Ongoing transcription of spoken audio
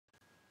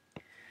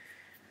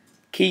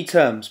Key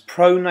terms: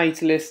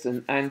 pro-natalist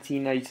and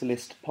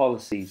anti-natalist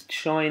policies.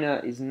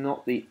 China is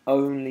not the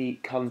only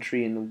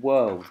country in the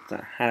world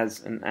that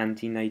has an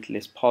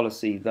anti-natalist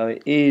policy, though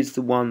it is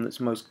the one that's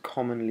most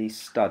commonly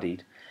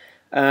studied.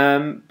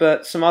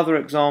 But some other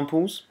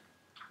examples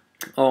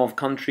of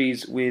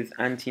countries with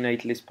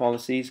anti-natalist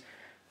policies.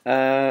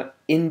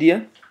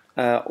 India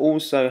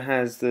also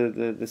has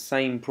the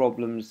same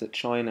problems that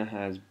China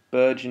has: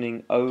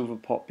 burgeoning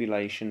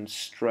overpopulation,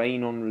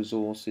 strain on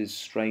resources,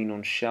 strain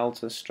on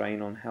shelter,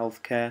 strain on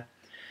healthcare.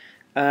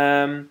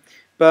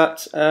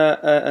 But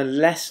a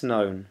less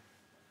known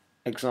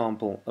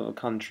example of a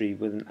country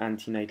with an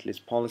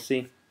anti-natalist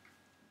policy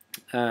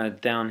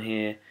down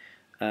here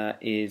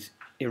is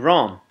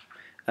Iran.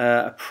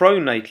 A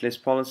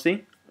pro-natalist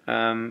policy,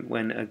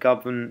 when a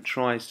government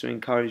tries to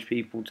encourage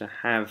people to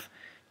have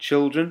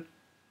children,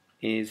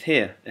 is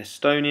here,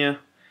 Estonia,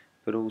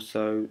 but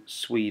also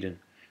Sweden.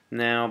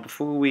 Now,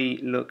 before we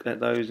look at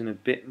those in a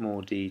bit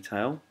more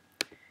detail,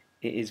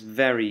 it is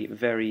very,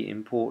 very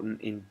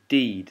important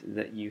indeed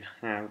that you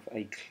have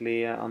a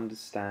clear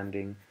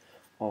understanding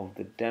of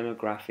the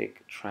demographic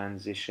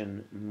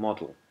transition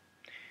model.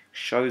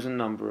 Shows a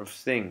number of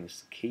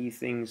things, key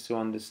things to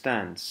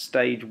understand.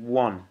 Stage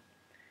 1,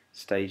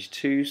 Stage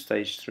 2,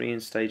 Stage 3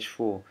 and Stage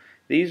 4.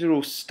 These are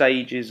all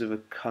stages of a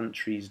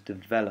country's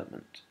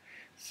development.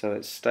 So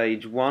at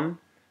Stage 1,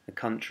 the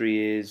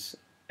country is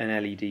an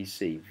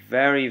LEDC,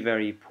 very,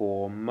 very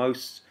poor,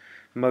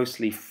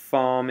 mostly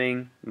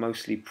farming,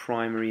 mostly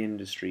primary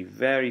industry,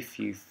 very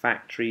few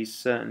factories,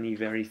 certainly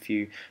very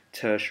few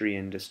tertiary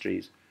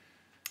industries.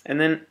 And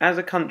then as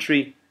a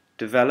country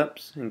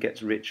develops and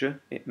gets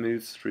richer, it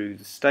moves through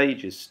the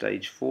stages.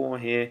 Stage 4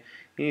 here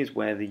is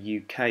where the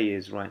UK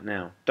is right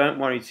now. Don't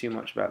worry too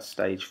much about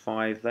Stage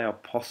 5, they are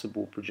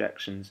possible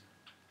projections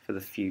for the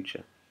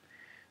future.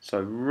 So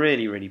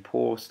really, really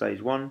poor,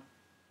 Stage 1,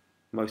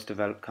 most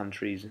developed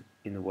countries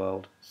in the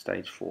world,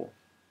 Stage 4.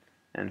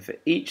 And for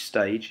each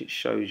stage, it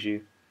shows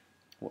you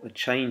what the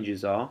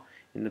changes are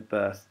in the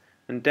birth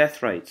and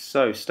death rates.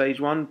 So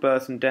Stage 1,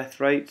 birth and death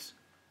rates,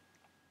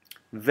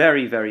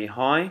 very, very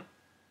high.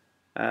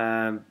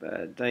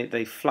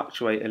 They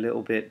fluctuate a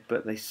little bit,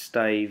 but they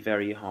stay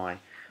very high.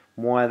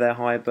 Why are there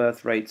high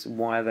birth rates?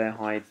 Why are there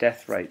high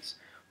death rates?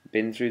 We've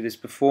been through this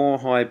before.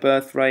 High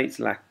birth rates,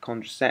 lack of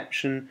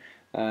contraception,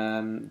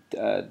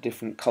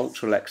 different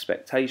cultural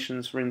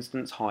expectations, for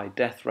instance. High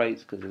death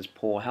rates because there's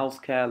poor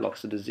healthcare,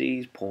 lots of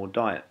disease, poor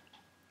diet.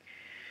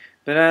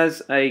 But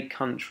as a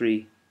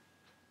country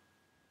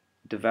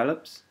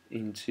develops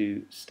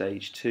into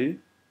Stage 2,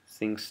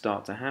 things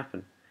start to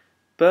happen.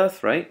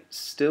 Birth rate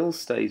still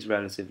stays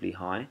relatively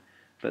high,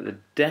 but the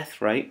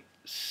death rate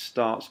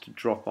starts to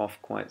drop off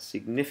quite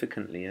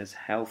significantly as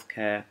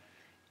healthcare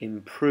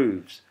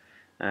improves.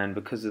 And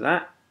because of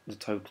that, the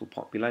total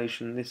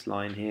population, this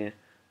line here,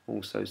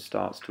 also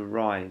starts to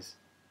rise.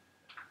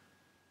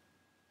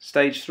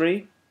 Stage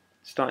 3,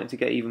 starting to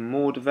get even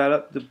more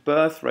developed. The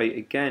birth rate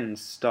again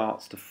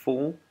starts to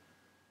fall.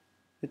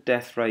 The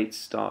death rate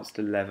starts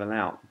to level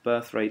out.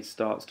 Birth rate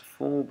starts to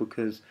fall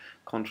because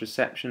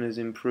contraception has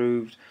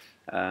improved,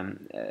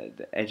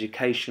 the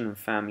education and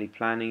family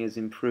planning has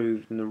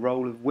improved, and the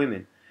role of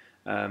women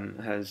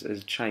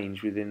has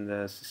changed within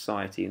the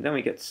society. And then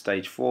we get to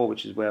Stage 4,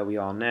 which is where we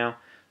are now.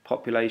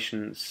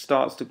 Population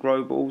starts to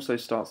grow, but also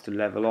starts to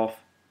level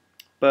off.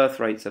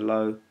 Birth rates are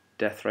low,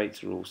 death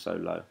rates are also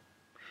low.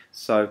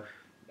 So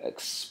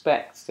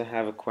expect to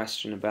have a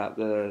question about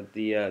the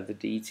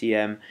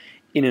DTM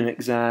in an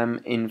exam.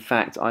 In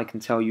fact, I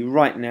can tell you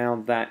right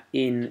now that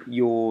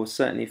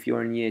certainly if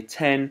you're in year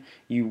 10,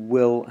 you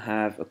will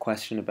have a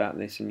question about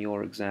this in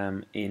your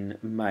exam in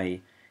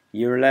May.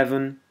 Year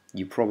 11,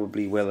 you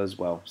probably will as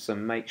well. So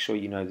make sure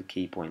you know the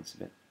key points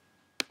of it.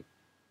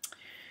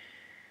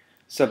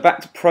 So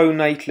back to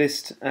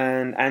pro-natalist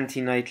and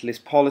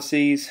anti-natalist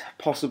policies,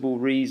 possible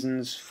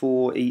reasons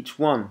for each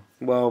one.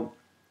 Well,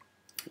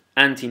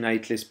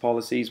 anti-natalist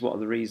policies, what are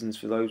the reasons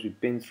for those?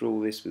 We've been through all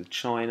this with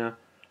China.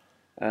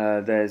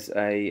 There's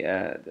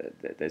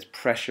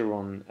pressure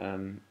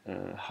on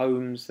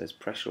homes, there's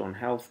pressure on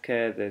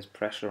healthcare, there's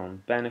pressure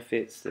on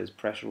benefits, there's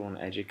pressure on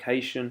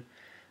education,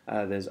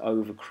 there's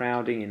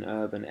overcrowding in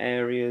urban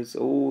areas.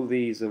 All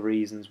these are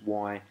reasons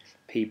why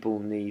people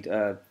need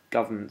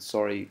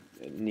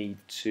need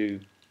to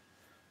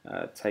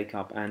take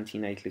up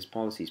anti-natalist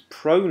policies.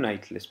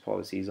 Pro-natalist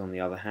policies, on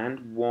the other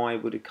hand, why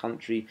would a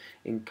country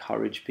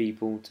encourage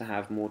people to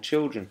have more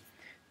children?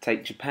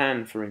 Take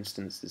Japan, for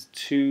instance. There's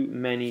too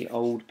many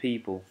old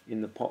people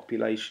in the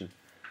population.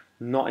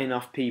 Not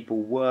enough people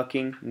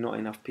working, not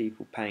enough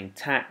people paying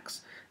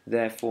tax,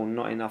 therefore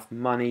not enough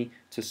money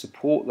to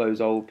support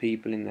those old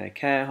people in their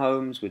care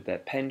homes, with their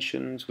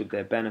pensions, with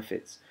their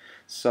benefits.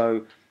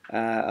 So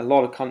a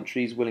lot of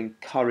countries will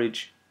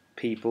encourage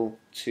people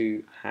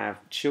to have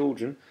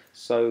children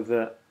so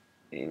that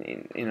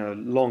in a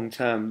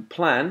long-term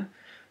plan,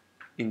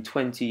 in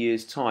 20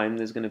 years' time,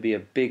 there's going to be a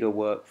bigger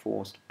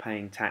workforce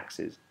paying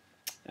taxes.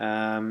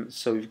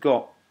 So we've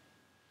got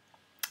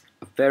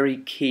a very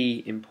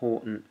key,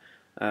 important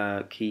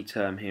key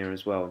term here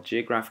as well.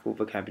 Geographical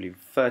vocabulary,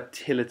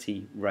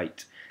 fertility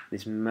rate.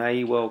 This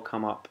may well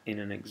come up in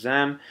an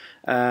exam.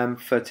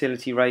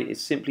 Fertility rate is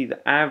simply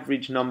the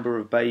average number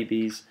of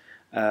babies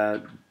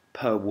per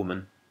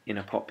woman in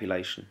a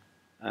population.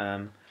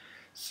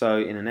 So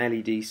in an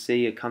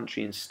LEDC, a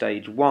country in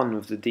stage 1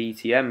 of the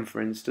DTM,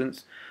 for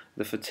instance,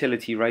 the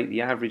fertility rate,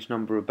 the average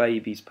number of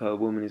babies per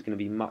woman, is going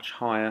to be much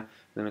higher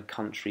than a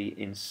country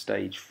in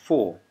stage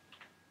 4.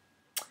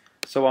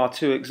 So our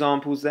two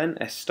examples then: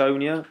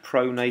 Estonia,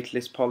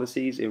 pro-natalist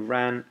policies;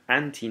 Iran,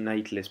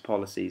 anti-natalist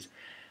policies.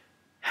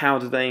 How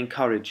do they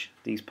encourage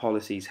these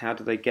policies? How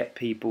do they get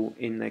people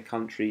in their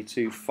country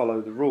to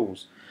follow the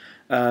rules?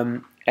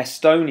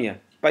 Estonia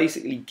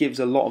basically gives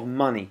a lot of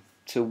money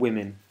to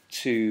women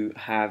to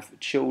have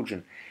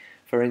children.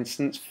 For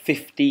instance,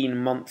 15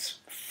 months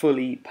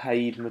fully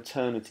paid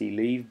maternity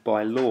leave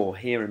by law.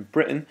 Here in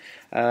Britain,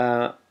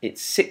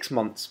 it's 6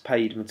 months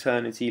paid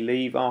maternity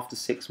leave. After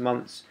 6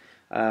 months,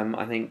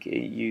 I think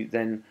you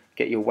then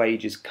get your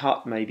wages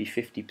cut, maybe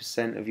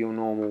 50% of your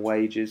normal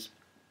wages.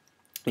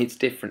 It's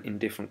different in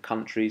different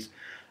countries.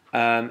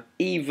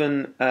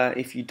 Even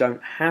if you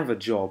don't have a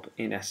job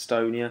in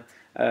Estonia,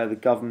 the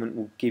government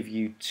will give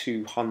you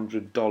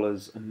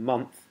 $200 a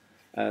month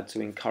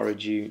to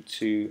encourage you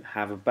to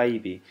have a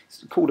baby.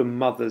 It's called a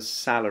mother's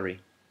salary.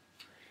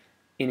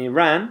 In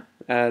Iran,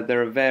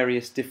 there are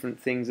various different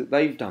things that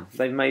they've done.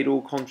 They've made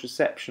all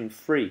contraception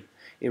free.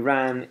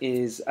 Iran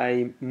is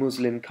a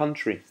Muslim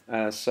country,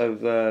 so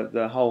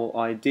the whole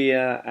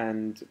idea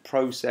and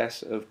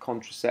process of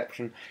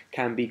contraception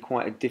can be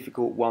quite a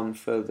difficult one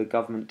for the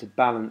government to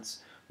balance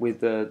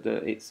with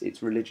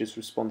its religious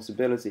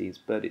responsibilities.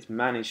 But it's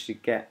managed to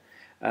get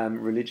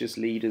religious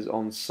leaders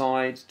on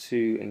side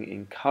to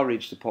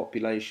encourage the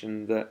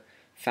population that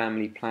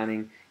family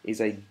planning is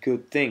a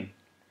good thing.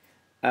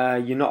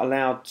 You're not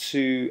allowed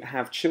to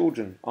have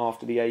children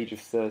after the age of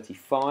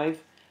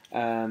 35.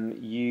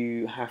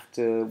 You have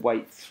to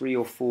wait 3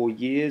 or 4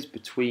 years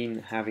between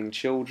having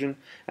children,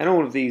 and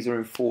all of these are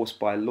enforced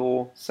by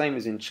law, same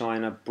as in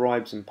China: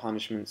 bribes and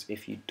punishments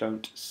if you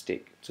don't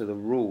stick to the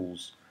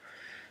rules.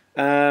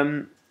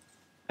 And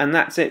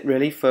that's it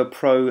really for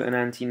pro and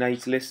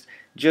anti-natalist.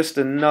 Just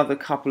another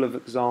couple of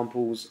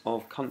examples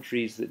of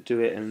countries that do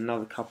it, and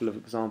another couple of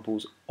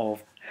examples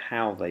of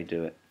how they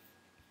do it.